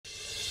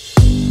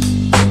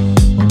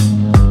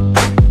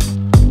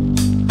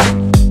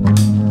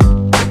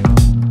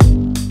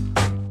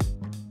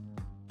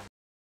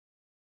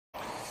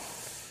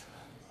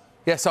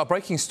Yes, our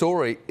breaking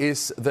story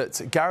is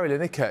that Gary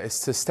Lineker is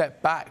to step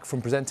back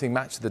from presenting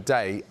Match of the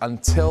Day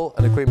until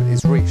an agreement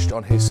is reached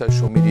on his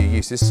social media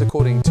use. This is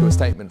according to a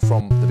statement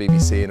from the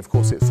BBC, and of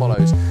course it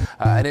follows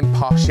an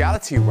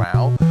impartiality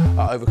row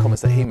over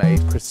comments that he made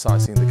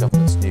criticising the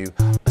government's new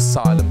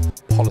asylum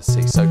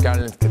policy. So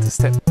Gary Lineker to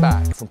step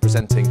back from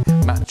presenting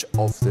Match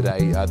of the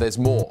Day. There's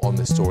more on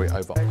this story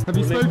over. Have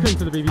you spoken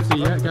to the BBC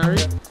yet, Gary?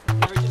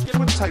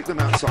 Would take them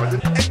outside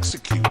and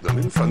execute them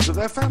in front of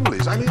their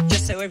families. I mean,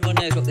 just so everyone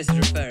knows what this is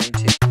referring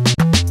to.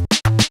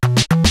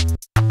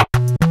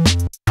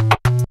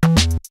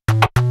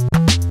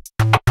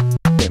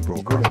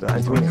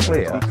 And to be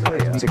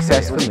clear,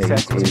 success for me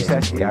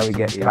is Gary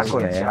gets back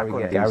on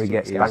air, Gary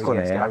gets back on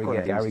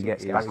air, Gary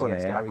gets back on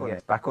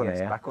air, back on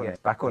air, back on air,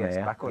 back on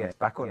air, back on air,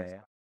 back on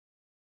air.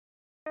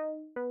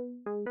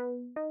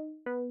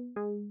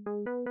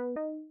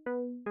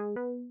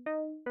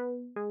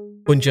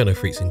 Buongiorno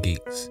freaks and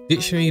geeks.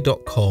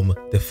 Dictionary.com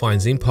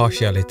defines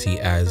impartiality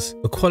as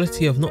the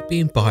quality of not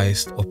being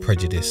biased or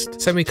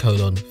prejudiced,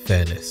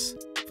 fairness.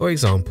 For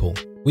example,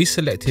 we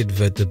selected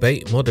the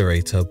debate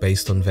moderator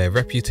based on their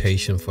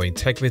reputation for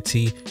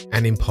integrity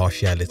and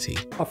impartiality.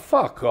 Oh,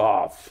 fuck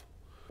off.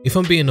 If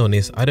I'm being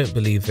honest, I don't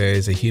believe there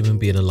is a human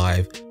being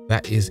alive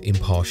that is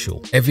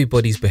impartial.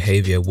 Everybody's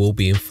behaviour will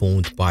be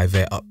informed by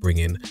their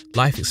upbringing,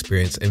 life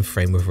experience and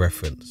frame of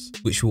reference,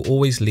 which will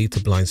always lead to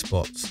blind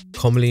spots,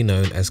 commonly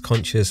known as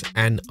conscious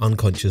and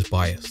unconscious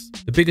bias.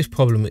 The biggest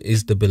problem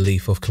is the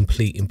belief of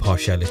complete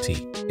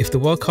impartiality. If the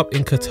World Cup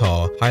in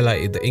Qatar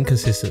highlighted the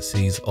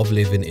inconsistencies of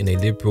living in a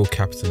liberal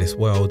capitalist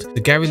world,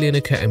 the Gary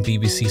Lineker and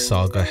BBC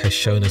saga has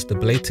shown us the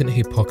blatant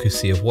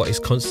hypocrisy of what is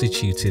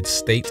constituted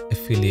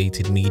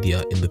state-affiliated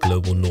media in the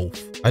global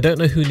north. I don't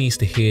know who needs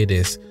to hear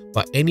this,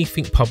 but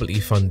anything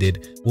publicly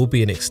funded will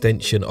be an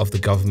extension of the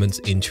government's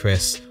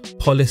interests,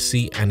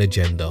 policy and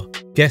agenda.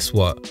 Guess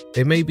what?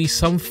 There may be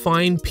some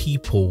fine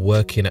people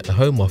working at the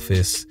Home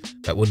Office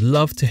that would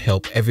love to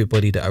help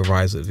everybody that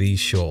arrives at these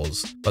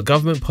shores, but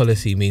government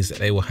policy means that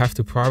they will have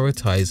to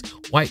prioritise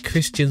white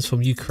Christians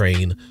from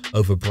Ukraine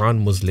over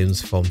brown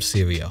Muslims from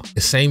Syria.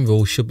 The same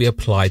rule should be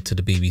applied to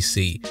the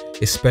BBC,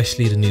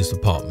 especially the news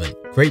department.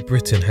 Great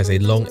Britain has a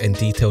long and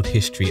detailed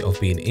history of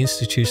being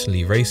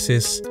institutionally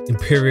racist,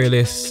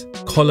 imperialists,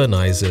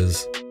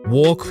 colonisers,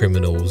 war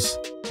criminals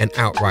and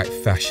outright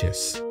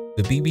fascists.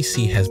 The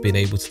BBC has been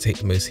able to take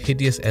the most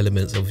hideous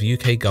elements of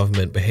UK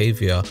government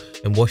behaviour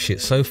and wash it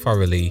so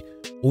thoroughly,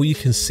 all you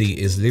can see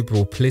is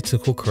liberal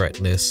political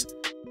correctness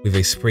with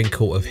a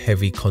sprinkle of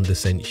heavy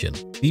condescension.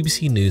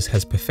 BBC News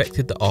has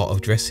perfected the art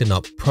of dressing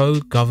up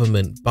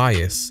pro-government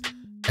bias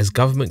as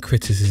government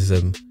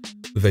criticism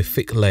with a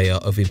thick layer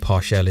of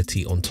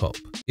impartiality on top,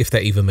 if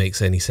that even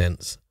makes any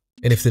sense.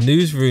 And if the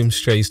newsroom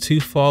strays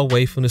too far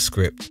away from the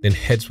script, then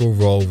heads will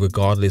roll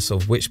regardless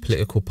of which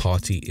political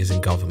party is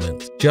in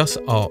government. Just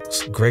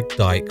ask Greg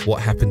Dyke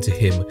what happened to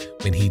him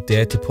when he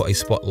dared to put a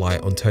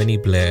spotlight on Tony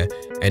Blair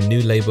and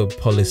New Labour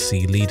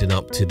policy leading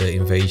up to the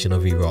invasion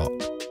of Iraq.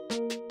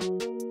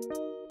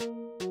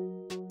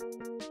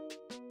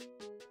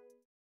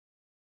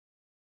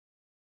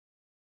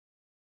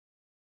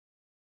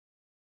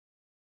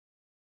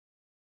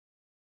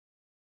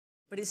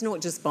 But it's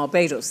not just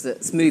Barbados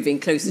that's moving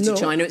closer to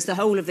China, it's the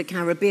whole of the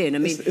Caribbean. I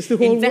mean, it's the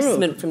whole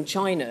investment world. From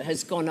China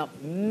has gone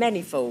up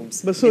many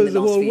folds. But so in is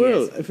the the whole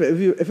world.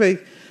 Years. If I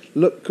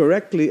look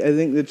correctly, I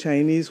think the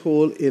Chinese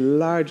hold a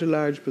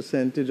large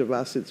percentage of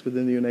assets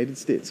within the United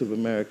States of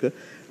America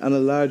and a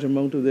large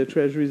amount of their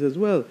treasuries as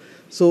well.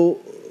 So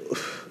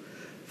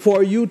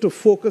for you to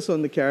focus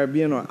on the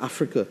Caribbean or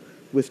Africa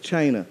with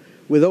China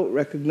without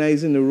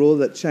recognizing the role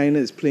that China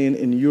is playing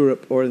in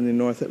Europe or in the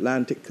North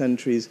Atlantic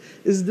countries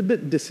is a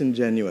bit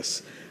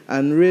disingenuous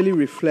and really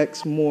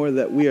reflects more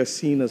that we are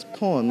seen as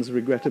pawns,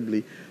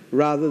 regrettably,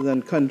 rather than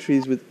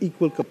countries with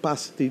equal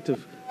capacity to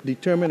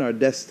determine our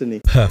destiny.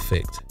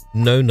 Perfect.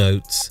 No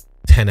notes.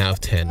 10 out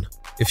of 10.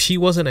 If she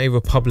wasn't a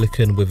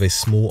Republican with a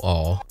small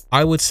r,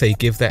 I would say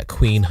give that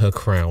queen her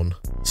crown.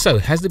 So,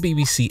 has the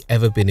BBC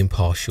ever been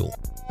impartial?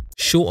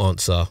 Short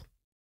answer,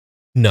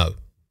 no.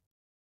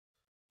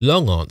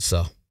 Long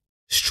answer,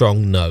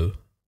 strong no.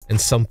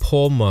 And some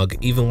poor mug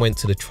even went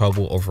to the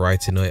trouble of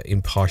writing an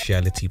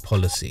impartiality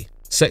policy.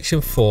 Section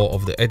 4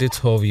 of the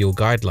editorial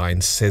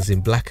guidelines says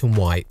in black and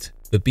white,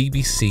 the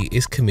BBC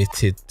is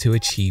committed to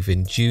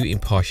achieving due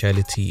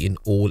impartiality in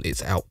all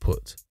its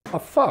output. Oh,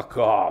 fuck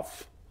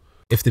off.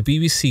 If the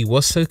BBC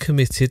was so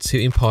committed to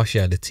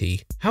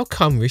impartiality, how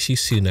come Rishi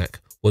Sunak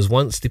was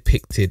once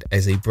depicted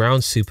as a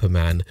brown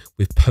Superman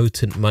with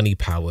potent money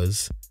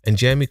powers, and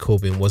Jeremy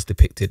Corbyn was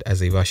depicted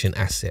as a Russian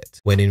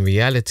asset, when in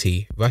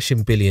reality,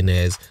 Russian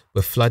billionaires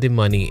were flooding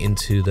money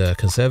into the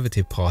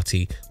Conservative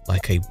Party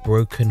like a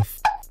broken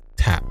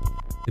tap?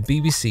 The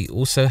BBC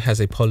also has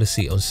a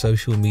policy on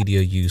social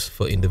media use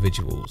for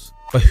individuals.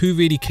 But who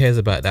really cares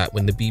about that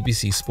when the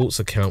BBC Sports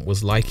account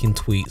was liking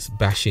tweets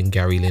bashing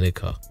Gary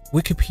Lineker?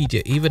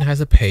 Wikipedia even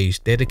has a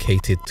page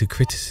dedicated to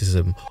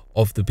criticism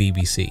of the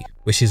BBC,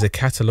 which is a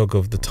catalogue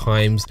of the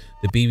times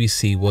the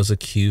BBC was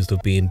accused of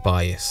being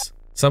biased.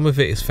 Some of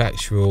it is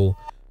factual,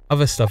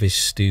 Other stuff is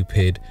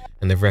stupid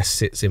and the rest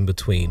sits in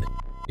between.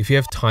 If you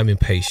have time and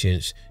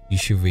patience, you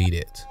should read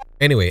it.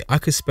 Anyway, I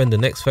could spend the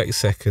next 30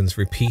 seconds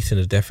repeating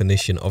the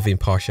definition of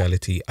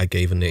impartiality I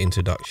gave in the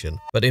introduction.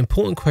 But the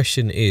important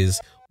question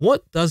is,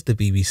 what does the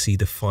BBC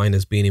define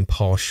as being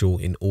impartial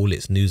in all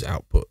its news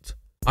output?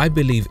 I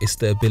believe it's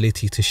the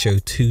ability to show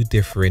two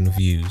differing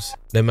views,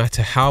 no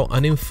matter how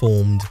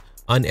uninformed,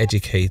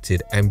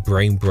 uneducated and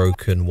brain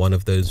broken one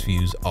of those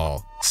views are.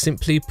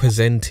 Simply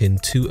presenting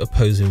two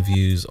opposing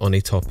views on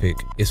a topic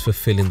is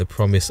fulfilling the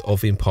promise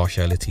of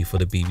impartiality for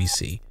the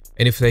BBC.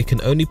 And if they can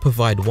only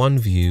provide one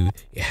view,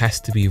 it has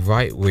to be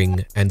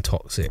right-wing and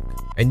toxic.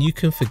 And you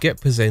can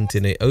forget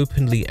presenting an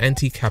openly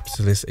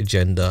anti-capitalist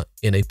agenda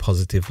in a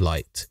positive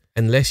light,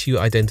 unless you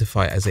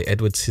identify as a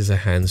Edward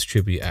Scissorhands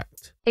tribute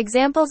act.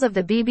 Examples of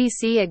the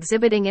BBC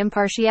exhibiting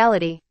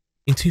impartiality.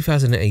 In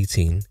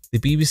 2018, the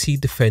BBC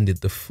defended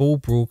the full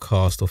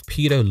broadcast of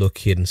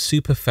pedo-looking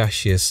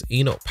super-fascist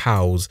Enoch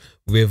Powell's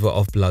River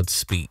of Blood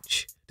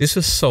speech. This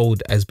was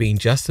sold as being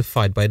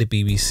justified by the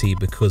BBC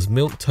because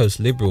milquetoast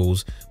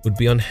liberals would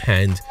be on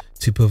hand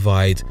to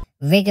provide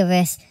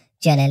rigorous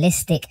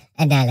journalistic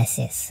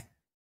analysis.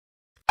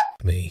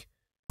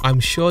 I'm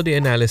sure the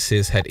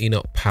analysis had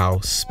Enoch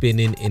Powell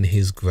spinning in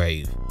his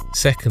grave.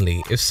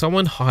 Secondly, if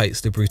someone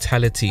hides the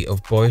brutality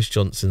of Boris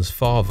Johnson's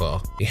father,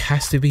 it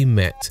has to be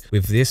met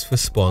with this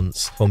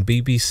response from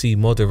BBC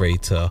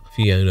moderator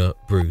Fiona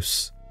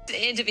Bruce.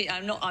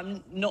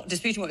 I'm not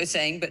disputing what you're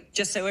saying, but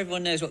just so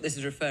everyone knows what this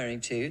is referring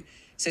to.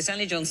 So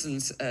Stanley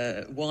Johnson's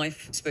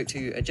wife spoke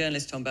to a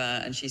journalist, Tom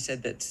Bauer, and she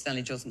said that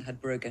Stanley Johnson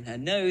had broken her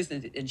nose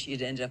and she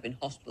had ended up in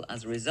hospital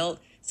as a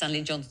result.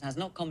 Stanley Johnson has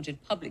not commented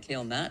publicly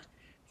on that.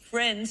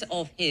 Friends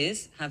of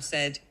his have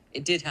said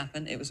it did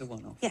happen, it was a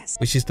one-off. Yes.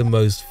 Which is the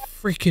most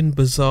freaking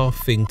bizarre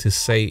thing to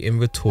say in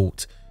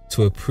retort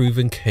to a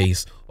proven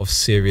case of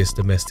serious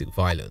domestic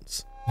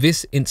violence.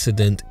 This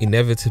incident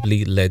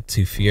inevitably led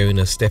to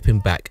Fiona stepping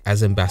back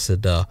as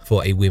ambassador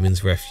for a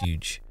women's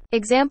refuge.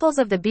 Examples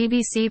of the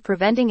BBC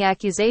preventing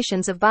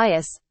accusations of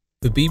bias.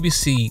 The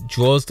BBC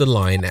draws the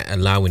line at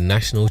allowing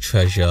national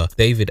treasure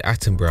David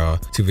Attenborough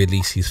to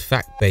release his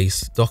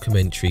fact-based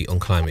documentary on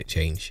climate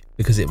change,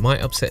 because it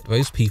might upset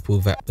those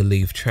people that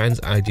believe trans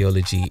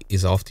ideology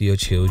is after your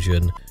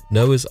children,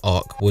 Noah's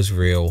Ark was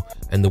real,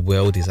 and the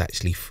world is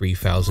actually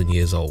 3,000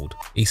 years old.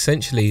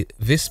 Essentially,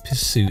 this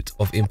pursuit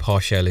of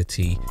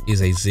impartiality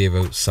is a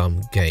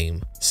zero-sum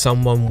game.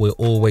 Someone will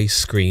always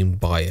scream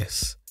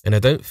bias. And I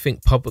don't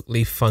think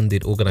publicly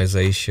funded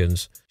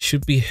organisations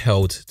should be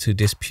held to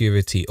this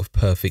purity of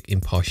perfect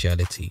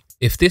impartiality.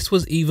 If this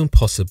was even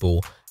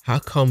possible, how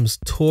comes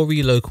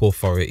Tory local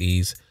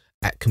authorities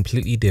act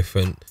completely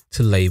different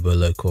to Labour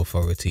local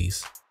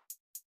authorities?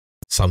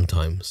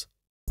 Sometimes.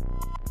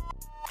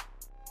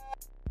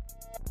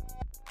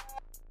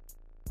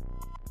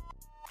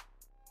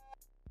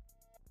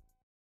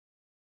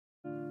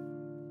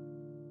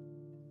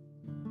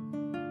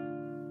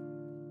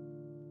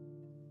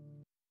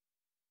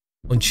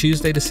 On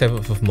Tuesday the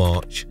 7th of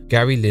March,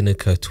 Gary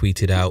Lineker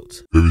tweeted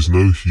out, "There is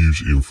no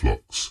huge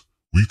influx.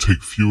 We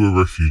take fewer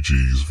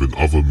refugees than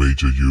other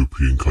major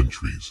European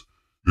countries.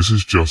 This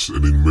is just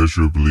an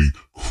immeasurably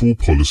cruel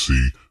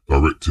policy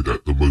directed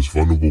at the most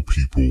vulnerable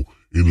people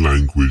in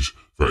language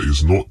that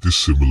is not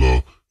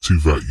dissimilar to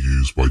that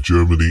used by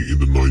Germany in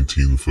the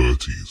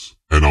 1930s.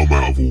 And I'm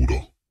out of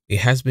order." It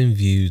has been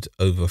viewed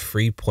over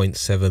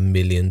 3.7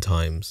 million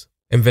times.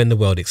 And then the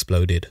world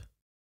exploded.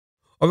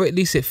 Or at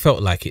least it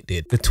felt like it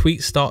did. The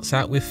tweet starts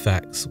out with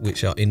facts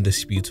which are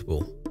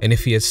indisputable. And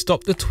if he had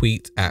stopped the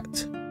tweet at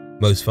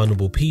most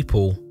vulnerable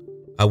people,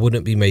 I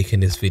wouldn't be making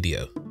this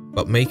video.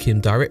 But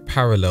making direct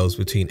parallels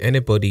between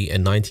anybody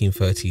and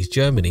 1930s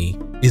Germany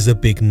is a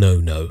big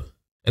no-no.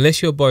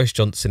 Unless you're Boris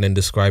Johnson and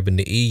describing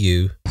the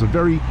EU. It's a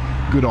very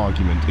good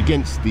argument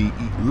against the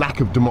lack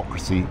of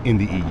democracy in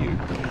the EU.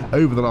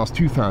 Over the last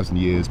 2,000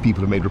 years,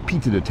 people have made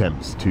repeated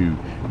attempts to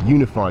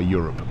unify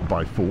Europe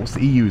by force.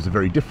 The EU is a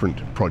very different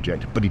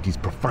project, but it is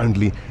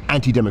profoundly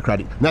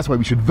anti-democratic. And that's why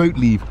we should vote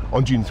leave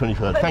on June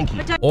 23rd. Thank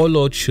you. Or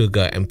Lord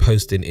Sugar and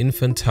posting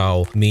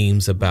infantile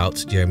memes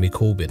about Jeremy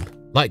Corbyn.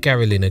 Like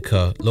Gary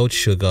Lineker, Lord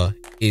Sugar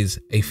is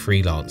a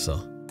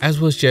freelancer. As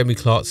was Jeremy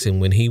Clarkson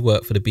when he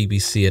worked for the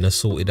BBC and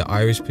assaulted an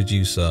Irish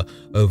producer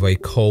over a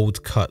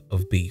cold cut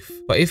of beef.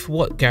 But if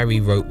what Gary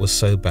wrote was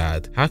so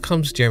bad, how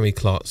comes Jeremy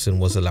Clarkson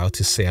was allowed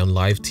to say on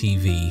live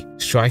TV,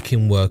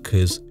 striking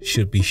workers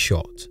should be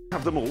shot?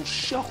 Have them all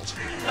shot.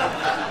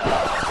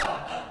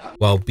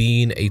 While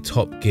being a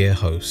Top Gear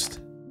host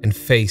and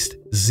faced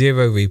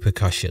zero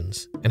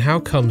repercussions. And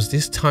how comes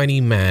this tiny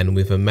man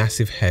with a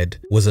massive head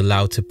was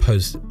allowed to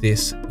post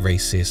this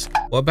racist?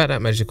 What about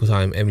that magical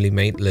time Emily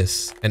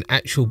Maitlis, an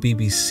actual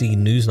BBC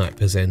Newsnight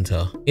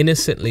presenter,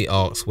 innocently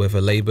asked whether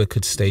Labour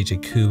could stage a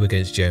coup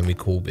against Jeremy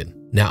Corbyn?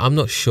 Now, I'm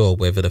not sure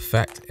whether the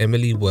fact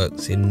Emily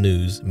works in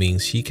news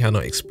means she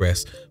cannot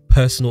express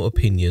personal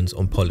opinions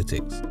on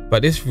politics,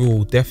 but this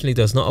rule definitely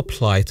does not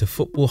apply to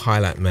football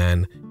highlight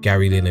man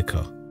Gary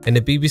Lineker. And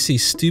the BBC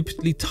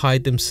stupidly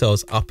tied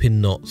themselves up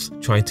in knots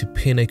trying to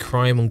pin a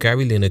crime on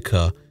Gary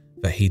Lineker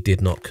that he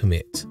did not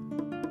commit.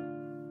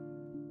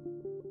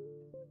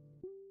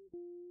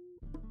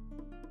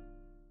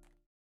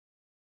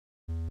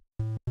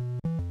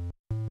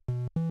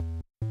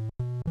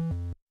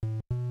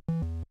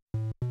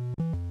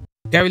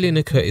 Gary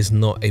Lineker is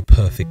not a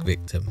perfect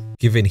victim,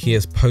 given he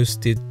has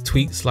posted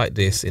tweets like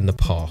this in the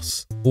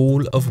past,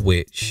 all of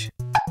which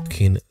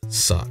fucking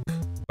suck.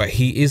 But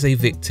he is a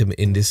victim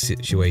in this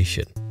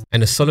situation,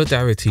 and the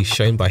solidarity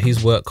shown by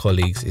his work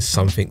colleagues is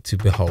something to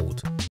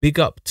behold. Big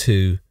up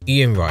to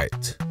Ian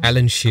Wright,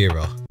 Alan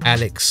Shearer,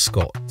 Alex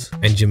Scott,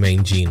 and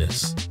Jermaine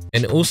Genus.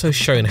 And also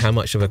showing how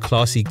much of a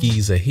classy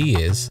geezer he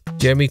is,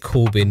 Jeremy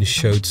Corbyn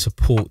showed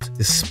support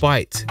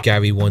despite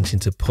Gary wanting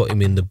to put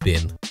him in the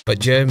bin. But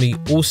Jeremy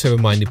also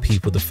reminded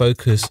people the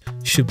focus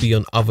should be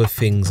on other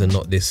things and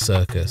not this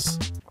circus.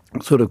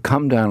 Sort of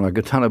come down like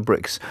a ton of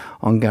bricks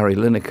on Gary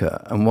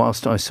Lineker, and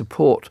whilst I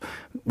support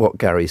what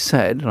Gary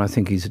said, and I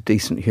think he's a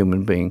decent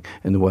human being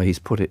in the way he's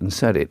put it and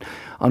said it,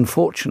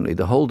 unfortunately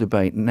the whole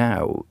debate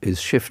now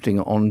is shifting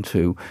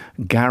onto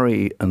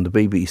Gary and the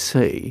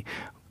BBC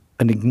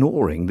and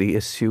ignoring the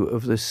issue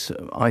of this,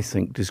 I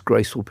think,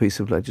 disgraceful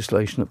piece of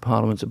legislation that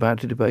Parliament's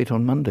about to debate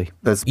on Monday.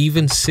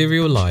 Even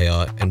serial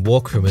liar and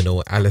war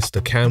criminal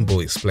Alistair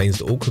Campbell explains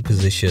the awkward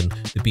position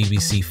the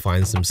BBC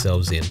finds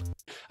themselves in.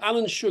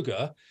 Alan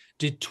Sugar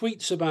did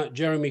tweets about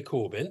Jeremy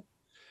Corbyn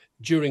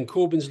during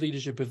Corbyn's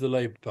leadership of the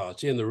Labour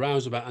Party and the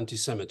rows about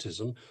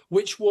anti-Semitism,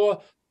 which were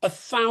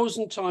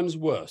 1,000 times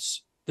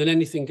worse than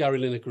anything Gary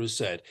Lineker has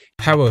said.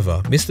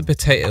 However, Mr.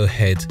 Potato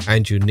Head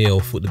Andrew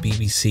Neil thought the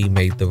BBC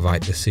made the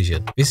right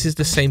decision. This is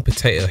the same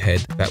Potato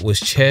Head that was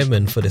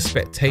chairman for the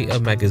Spectator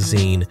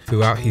magazine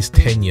throughout his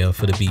tenure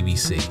for the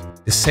BBC.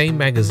 The same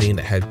magazine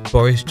that had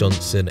Boris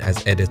Johnson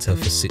as editor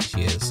for 6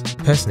 years.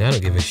 Personally, I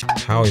don't give a shit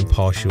how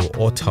impartial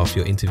or tough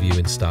your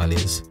interviewing style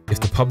is, if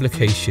the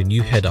publication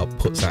you head up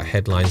puts out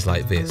headlines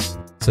like this.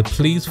 So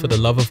please, for the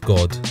love of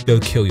God, go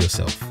kill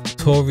yourself.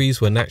 Tories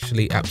were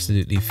naturally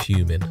absolutely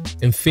fuming,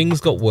 and things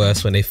got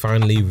worse when they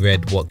finally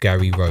read what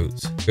Gary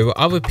wrote. There were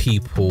other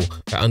people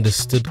that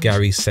understood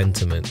Gary's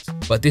sentiment,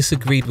 but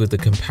disagreed with the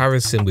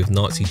comparison with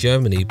Nazi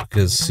Germany,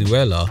 because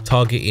Suella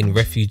targeting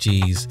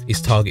refugees is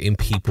targeting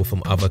people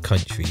from other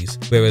countries,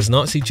 whereas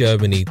Nazi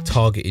Germany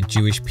targeted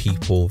Jewish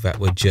people that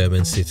were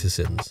German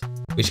citizens.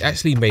 Which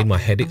actually made my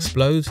head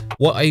explode.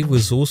 What a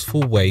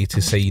resourceful way to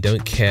say you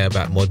don't care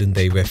about modern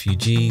day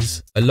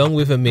refugees, along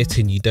with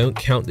admitting you don't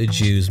count the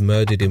Jews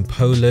murdered in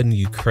Poland,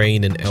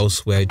 Ukraine and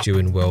elsewhere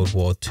during World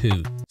War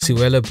II.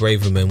 Suella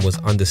Braverman was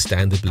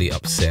understandably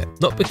upset,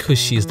 not because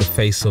she is the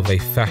face of a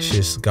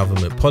fascist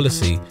government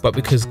policy, but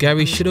because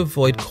Gary should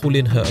avoid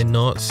calling her a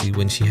Nazi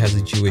when she has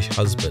a Jewish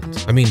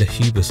husband. I mean, the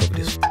hubris of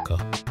this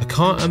fucker. I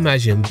can't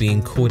imagine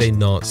being called a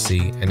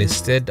Nazi, and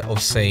instead of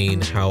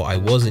saying how I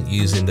wasn't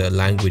using the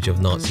language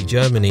of Nazi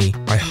Germany,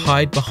 I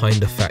hide behind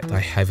the fact I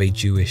have a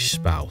Jewish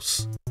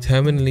spouse.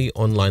 Terminally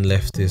online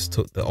leftists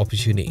took the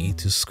opportunity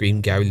to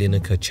scream Gary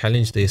Lineker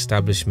challenged the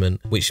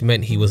establishment, which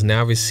meant he was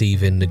now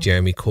receiving the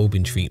Jeremy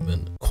Corbyn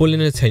treatment,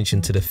 calling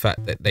attention to the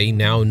fact that they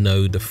now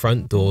know the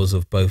front doors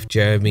of both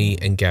Jeremy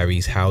and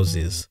Gary's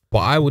houses. But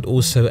I would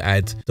also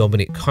add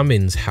Dominic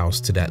Cummings' house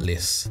to that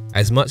list.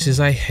 As much as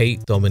I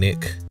hate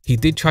Dominic, he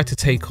did try to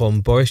take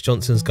on Boris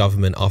Johnson's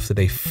government after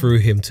they threw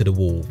him to the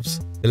wolves.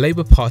 The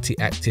Labour Party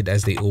acted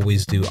as they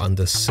always do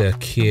under Sir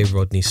Keir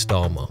Rodney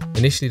Starmer.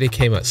 Initially they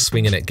came out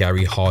swinging at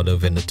Gary harder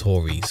than the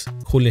Tories,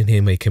 calling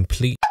him a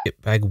complete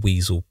shitbag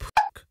weasel prick.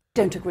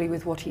 Don't agree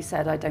with what he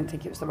said. I don't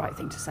think it was the right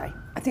thing to say.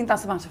 I think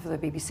that's a matter for the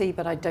BBC,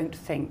 but I don't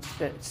think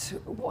that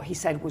what he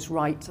said was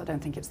right. I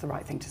don't think it's the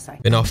right thing to say.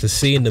 And after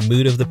seeing the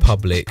mood of the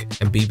public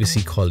and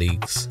BBC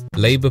colleagues,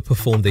 Labour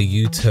performed a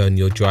U-turn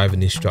your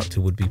driving instructor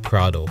would be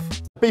proud of.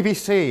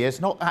 BBC is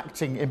not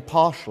acting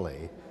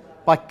impartially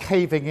by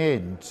caving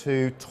in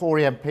to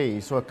Tory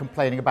MPs who are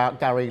complaining about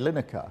Gary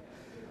Lineker.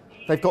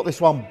 They've got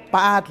this one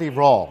badly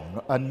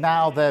wrong, and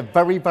now they're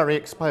very, very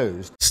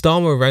exposed.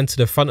 Starmer ran to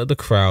the front of the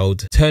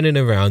crowd, turning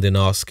around and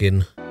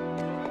asking,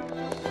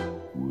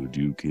 "Would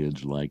you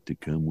kids like to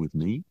come with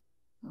me?"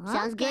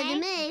 Sounds good to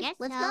me.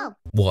 Let's go.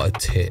 What a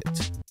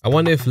tit. I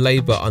wonder if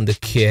Labour under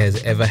Keir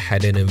has ever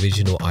had an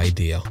original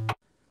idea.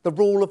 The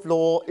rule of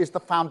law is the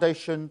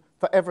foundation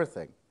for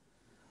everything.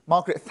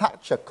 Margaret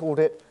Thatcher called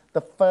it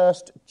the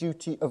first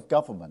duty of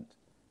government,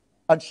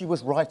 and she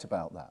was right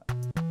about that.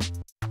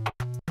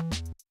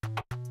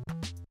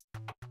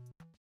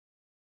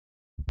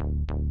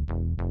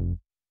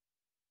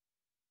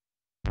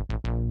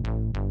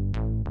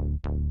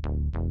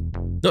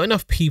 Not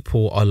enough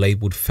people are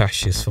labelled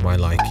fascists for my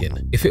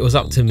liking. If it was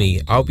up to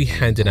me, I'll be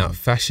handing out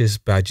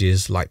fascist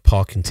badges like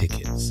parking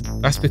tickets.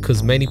 That's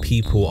because many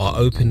people are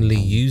openly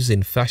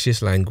using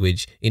fascist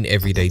language in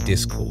everyday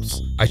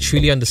discourse. I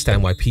truly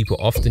understand why people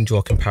often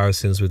draw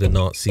comparisons with the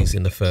Nazis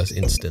in the first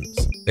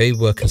instance. They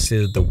were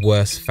considered the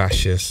worst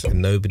fascists,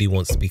 and nobody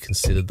wants to be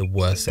considered the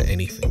worst at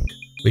anything.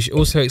 which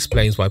also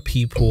explains why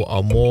people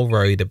are more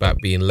worried about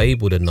being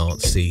labelled a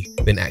Nazi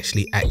than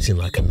actually acting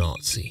like a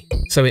Nazi.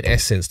 So in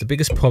essence, the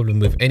biggest problem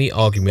with any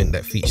argument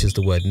that features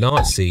the word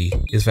Nazi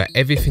is that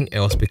everything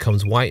else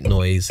becomes white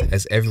noise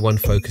as everyone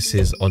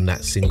focuses on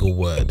that single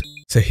word.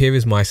 So here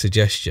is my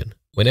suggestion.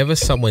 Whenever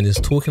someone is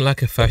talking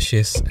like a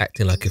fascist,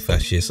 acting like a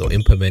fascist, or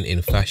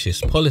implementing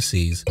fascist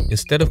policies,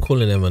 instead of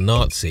calling them a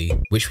Nazi,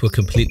 which will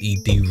completely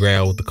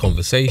derail the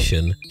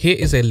conversation, here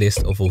is a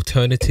list of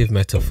alternative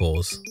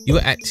metaphors. You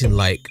are acting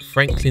like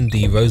Franklin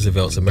D.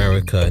 Roosevelt's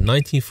America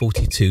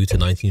 1942 to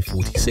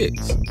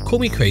 1946. Call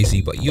me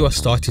crazy, but you are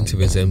starting to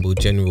resemble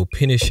General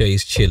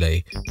Pinochet's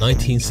Chile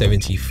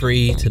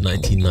 1973 to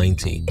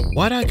 1990.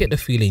 Why do I get the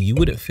feeling you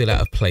wouldn't feel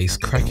out of place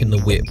cracking the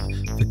whip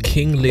for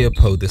King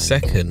Leopold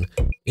II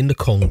in the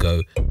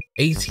Congo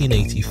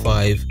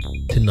 1885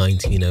 to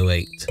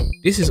 1908.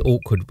 This is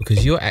awkward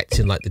because you're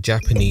acting like the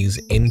Japanese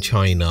in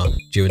China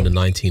during the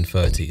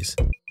 1930s.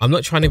 I'm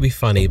not trying to be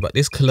funny, but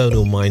this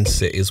colonial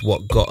mindset is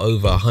what got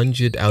over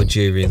 100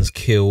 Algerians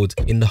killed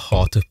in the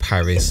heart of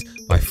Paris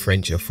by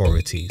French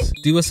authorities.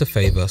 Do us a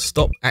favour,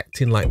 stop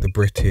acting like the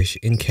British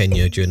in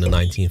Kenya during the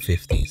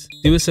 1950s.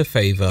 Do us a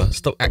favour,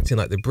 stop acting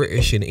like the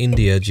British in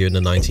India during the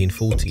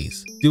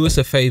 1940s. Do us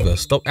a favour,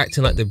 stop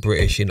acting like the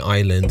British in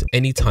Ireland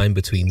any time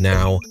between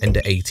now and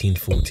the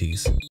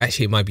 1840s.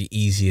 Actually, it might be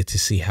easier to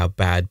see how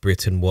bad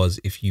Britain was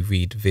if you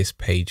read this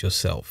page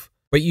yourself.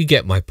 But you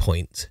get my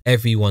point.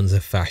 Everyone's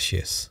a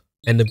fascist.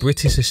 And the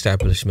British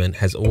establishment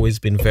has always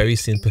been very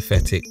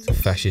sympathetic to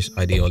fascist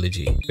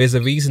ideology. There's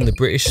a reason the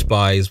British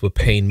spies were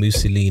paying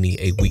Mussolini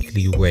a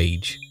weekly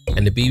wage,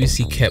 and the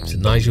BBC kept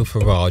Nigel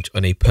Farage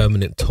on a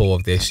permanent tour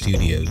of their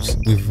studios,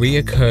 with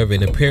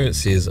reoccurring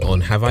appearances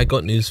on Have I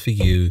Got News For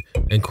You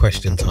and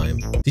Question Time.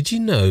 Did you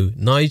know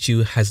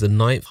Nigel has the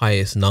 9th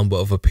highest number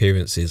of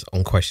appearances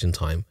on Question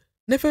Time?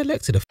 Never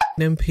elected a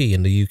f***ing MP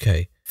in the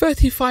UK.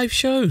 35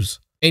 shows.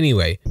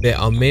 Anyway, there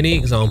are many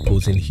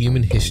examples in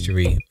human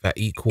history that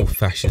equal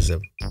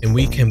fascism, and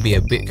we can be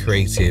a bit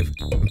creative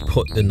and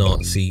put the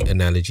Nazi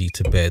analogy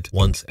to bed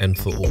once and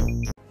for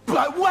all.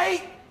 But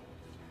wait!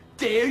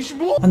 There's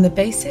more! On the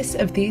basis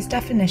of these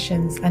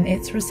definitions and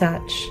its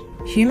research,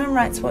 Human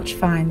Rights Watch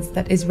finds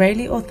that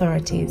Israeli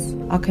authorities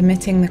are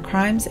committing the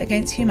crimes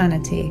against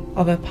humanity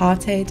of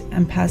apartheid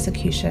and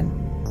persecution.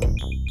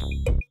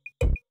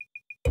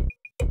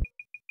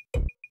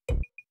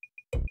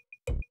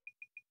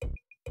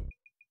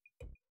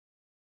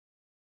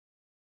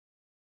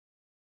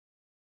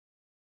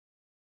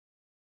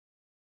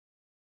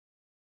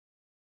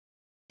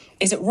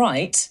 Is it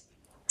right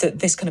that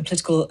this kind of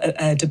political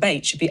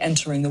debate should be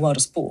entering the world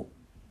of sport?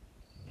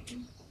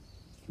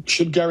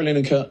 Would Gary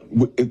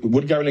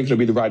Lineker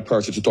be the right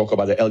person to talk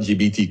about the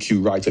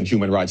LGBTQ rights and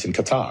human rights in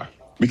Qatar?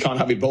 We can't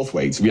have it both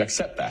ways. We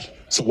accept that.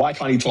 So why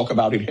can't he talk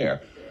about it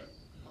here?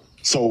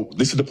 So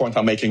this is the point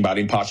I'm making about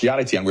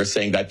impartiality, and we're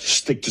saying that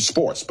stick to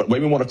sports. But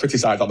when we want to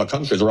criticize other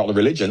countries or other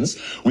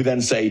religions, we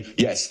then say,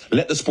 yes,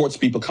 let the sports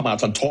people come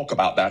out and talk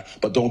about that,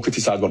 but don't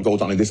criticize what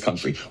goes on in this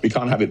country. We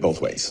can't have it both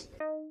ways.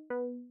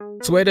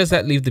 So where does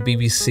that leave the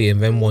BBC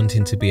and them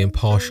wanting to be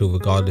impartial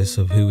regardless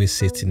of who is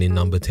sitting in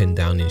number 10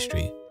 Downing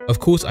Street? Of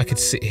course, I could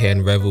sit here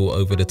and revel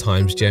over the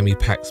times Jeremy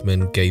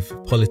Paxman gave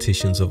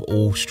politicians of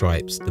all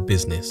stripes the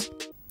business.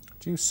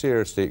 Do you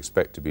seriously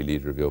expect to be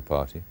leader of your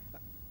party?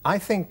 I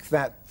think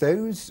that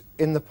those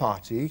in the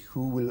party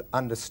who will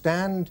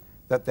understand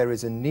that there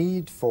is a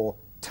need for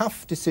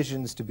tough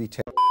decisions to be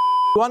taken.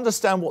 You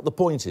understand what the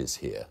point is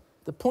here?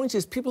 The point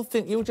is people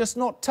think you're just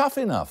not tough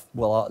enough.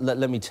 Well,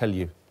 let me tell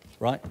you,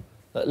 right?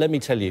 Let me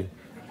tell you.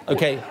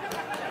 Okay.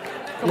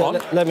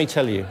 Let me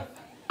tell you.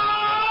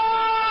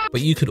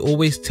 But you could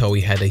always tell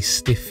he had a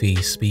stiffy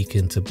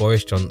speaking to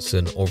Boris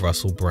Johnson or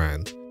Russell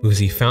Brand, because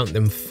he found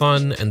them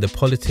fun and the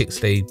politics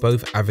they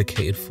both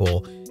advocated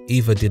for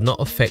either did not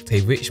affect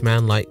a rich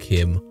man like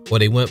him or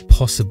they weren't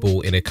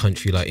possible in a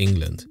country like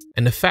England.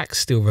 And the facts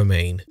still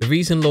remain. The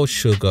reason Lord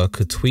Sugar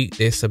could tweet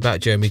this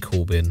about Jeremy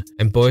Corbyn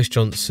and Boris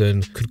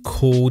Johnson could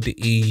call the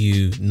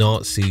EU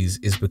Nazis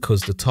is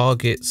because the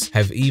targets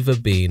have either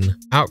been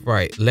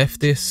outright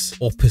leftists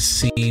or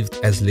perceived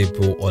as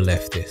liberal or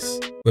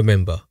leftist.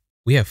 Remember,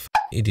 we have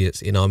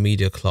idiots in our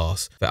media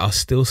class that are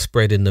still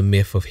spreading the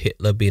myth of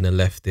Hitler being a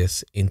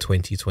leftist in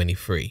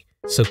 2023.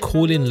 So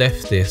calling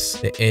leftists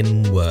the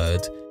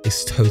N-word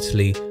is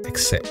totally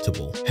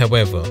acceptable.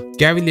 However,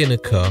 Gary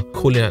Lineker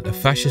calling out the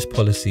fascist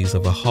policies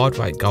of a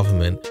hard-right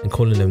government and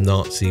calling them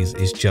Nazis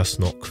is just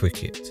not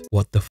cricket.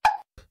 What the f***?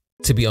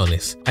 To be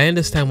honest, I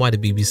understand why the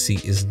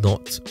BBC is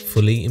not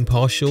fully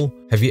impartial.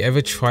 Have you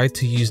ever tried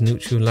to use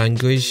neutral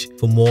language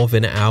for more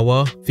than an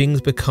hour?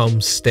 Things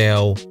become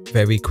stale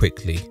very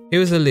quickly.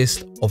 Here is a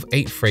list of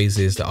 8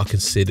 phrases that are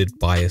considered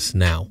biased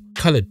now.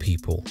 Coloured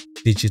people,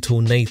 digital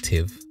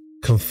native,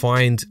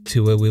 confined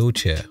to a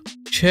wheelchair,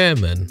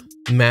 chairman,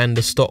 man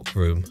the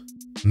stockroom,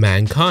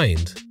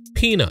 mankind,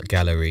 peanut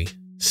gallery,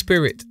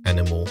 spirit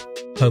animal,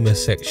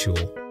 homosexual,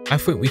 I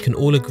think we can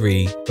all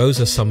agree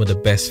those are some of the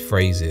best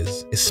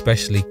phrases,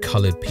 especially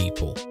coloured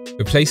people.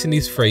 Replacing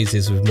these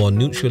phrases with more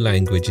neutral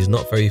language is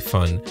not very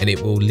fun, and it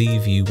will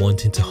leave you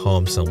wanting to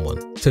harm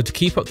someone. So to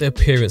keep up the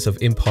appearance of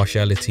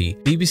impartiality,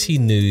 BBC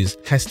News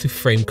has to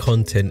frame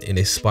content in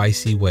a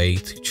spicy way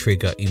to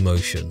trigger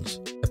emotions.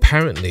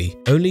 Apparently,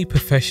 only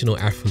professional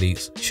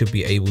athletes should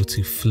be able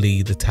to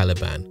flee the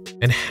Taliban.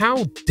 And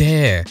how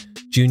dare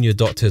junior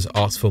doctors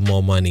ask for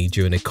more money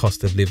during a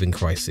cost of living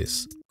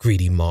crisis?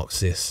 Greedy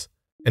Marxists.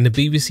 And the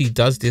BBC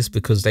does this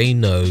because they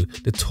know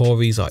the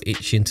Tories are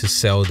itching to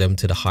sell them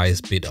to the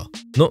highest bidder.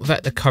 Not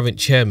that the current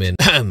chairman,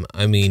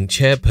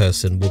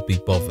 chairperson, would be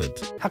bothered.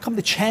 How come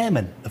the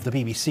chairman of the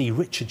BBC,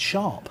 Richard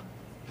Sharp,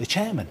 the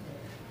chairman,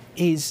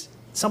 is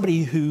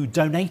somebody who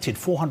donated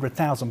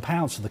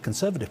 £400,000 to the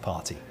Conservative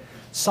Party?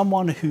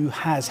 Someone who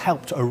has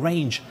helped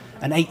arrange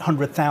an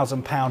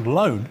 £800,000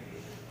 loan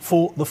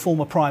for the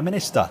former Prime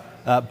Minister,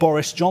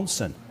 Boris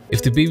Johnson.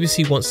 If the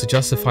BBC wants to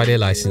justify their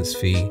licence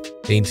fee,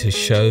 they need to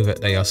show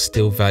that they are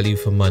still value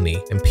for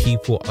money and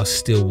people are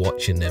still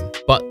watching them.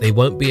 But they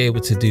won't be able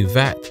to do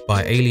that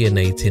by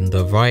alienating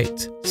the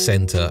right,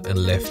 centre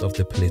and left of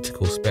the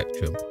political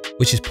spectrum,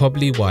 which is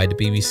probably why the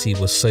BBC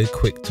was so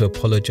quick to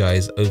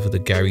apologise over the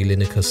Gary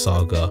Lineker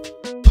saga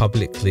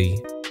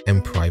publicly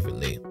and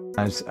privately.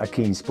 As a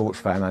keen sports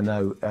fan, I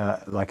know,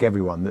 like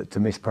everyone, that to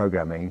miss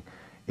programming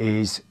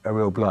is a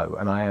real blow,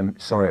 and I am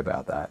sorry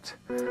about that.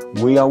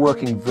 We are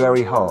working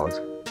very hard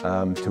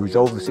to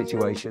resolve the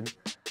situation.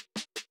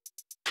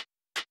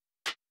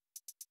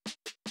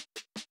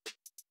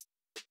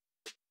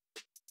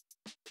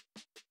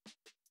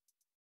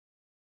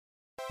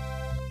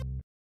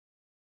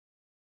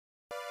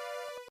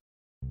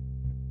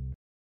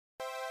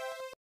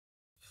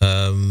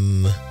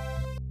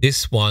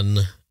 This one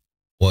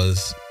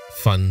was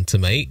fun to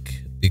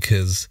make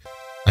because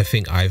I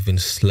think I've been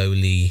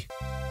slowly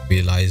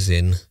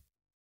realizing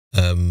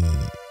the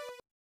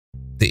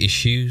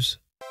issues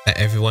that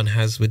everyone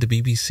has with the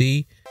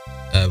BBC.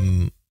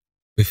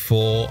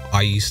 Before,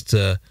 I used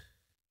to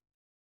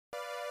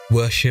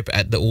worship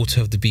at the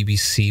altar of the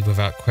BBC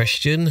without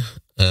question,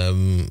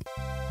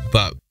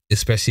 but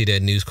especially their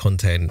news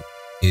content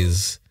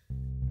is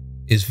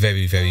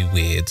very, very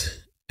weird,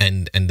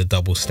 and the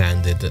double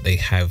standard that they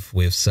have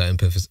with certain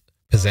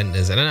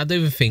presenters. And I don't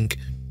even think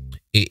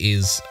it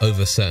is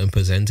over certain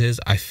presenters.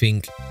 I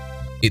think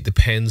it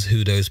depends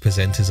who those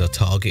presenters are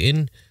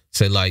targeting.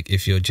 So like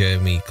if you're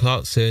Jeremy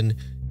Clarkson,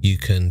 you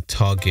can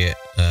target,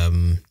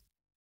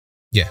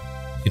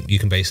 you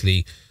can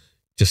basically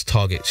just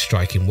target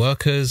striking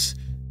workers.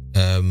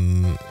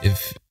 Gary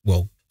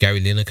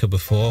Lineker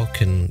before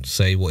can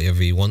say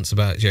whatever he wants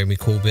about Jeremy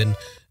Corbyn.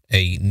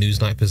 A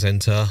Newsnight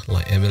presenter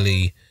like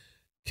Emily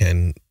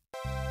can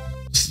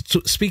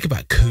speak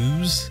about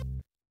coups,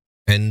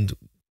 and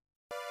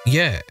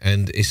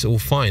it's all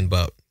fine,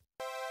 but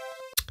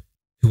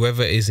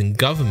whoever is in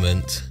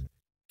government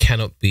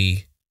cannot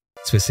be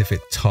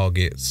specific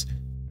targets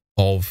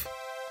of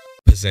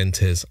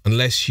presenters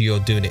unless you're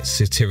doing it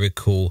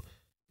satirical,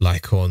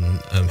 like on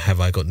Have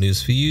I Got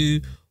News For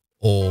You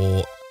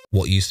or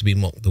what used to be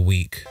Mock the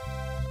Week.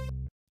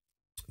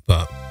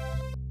 But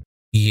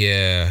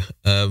yeah,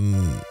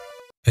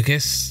 I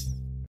guess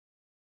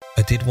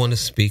I did want to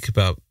speak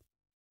about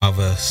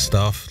other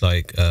stuff,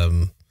 like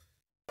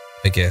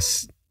I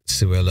guess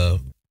Suella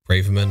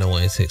Braverman. I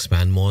wanted to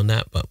expand more on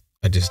that, but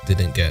I just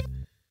didn't get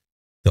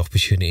the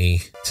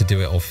opportunity to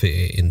do it or fit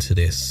it into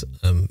this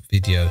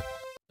video.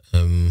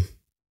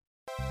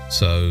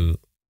 So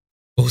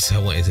also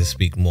I wanted to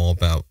speak more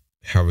about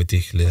how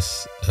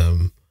ridiculous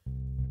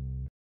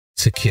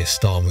Sir Keir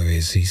Starmer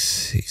is. He's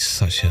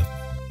such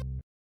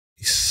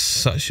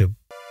a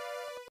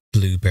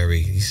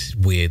blueberry. He's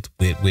weird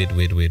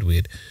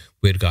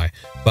guy.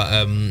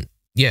 But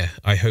yeah,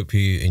 I hope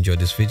you enjoyed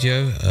this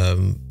video.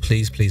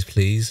 Please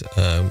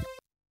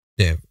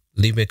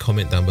leave me a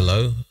comment down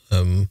below.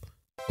 I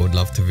would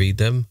love to read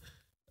them.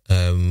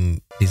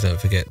 Please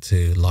don't forget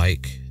to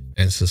like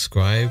and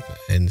subscribe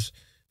and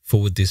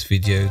forward this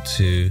video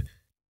to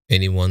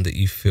anyone that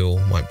you feel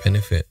might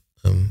benefit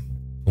from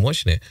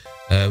watching it.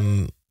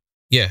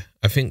 Yeah,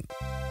 I think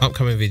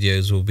upcoming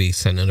videos will be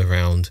centered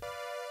around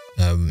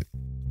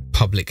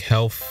public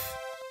health,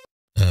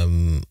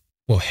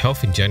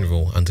 health in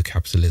general under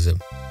capitalism,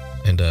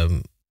 and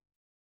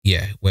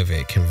whether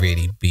it can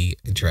really be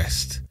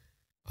addressed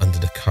under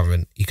the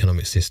current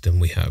economic system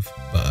we have.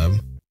 But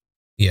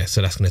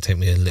so that's going to take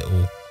me a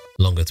little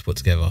longer to put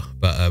together,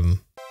 but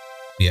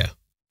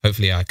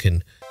hopefully I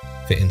can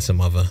fit in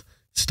some other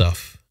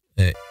stuff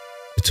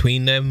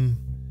between them,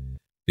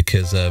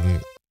 because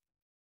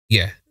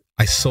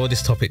I saw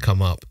this topic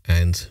come up,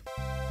 and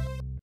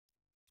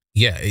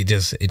it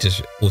just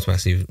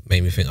automatically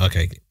made me think,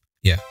 okay,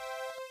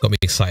 got me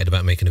excited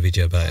about making a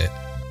video about it.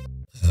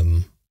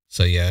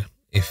 So yeah,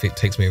 if it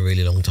takes me a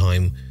really long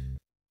time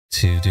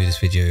to do this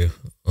video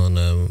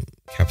on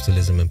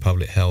capitalism and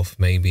public health,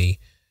 maybe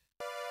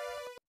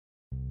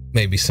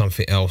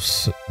something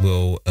else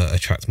will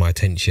attract my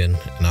attention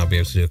and I'll be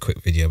able to do a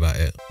quick video about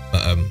it.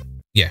 But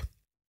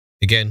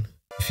Again,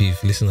 if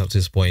you've listened up to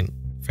this point,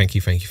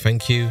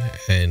 thank you,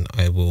 and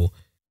I will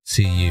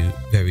see you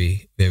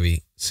very,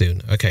 very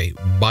soon. Okay,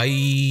 bye.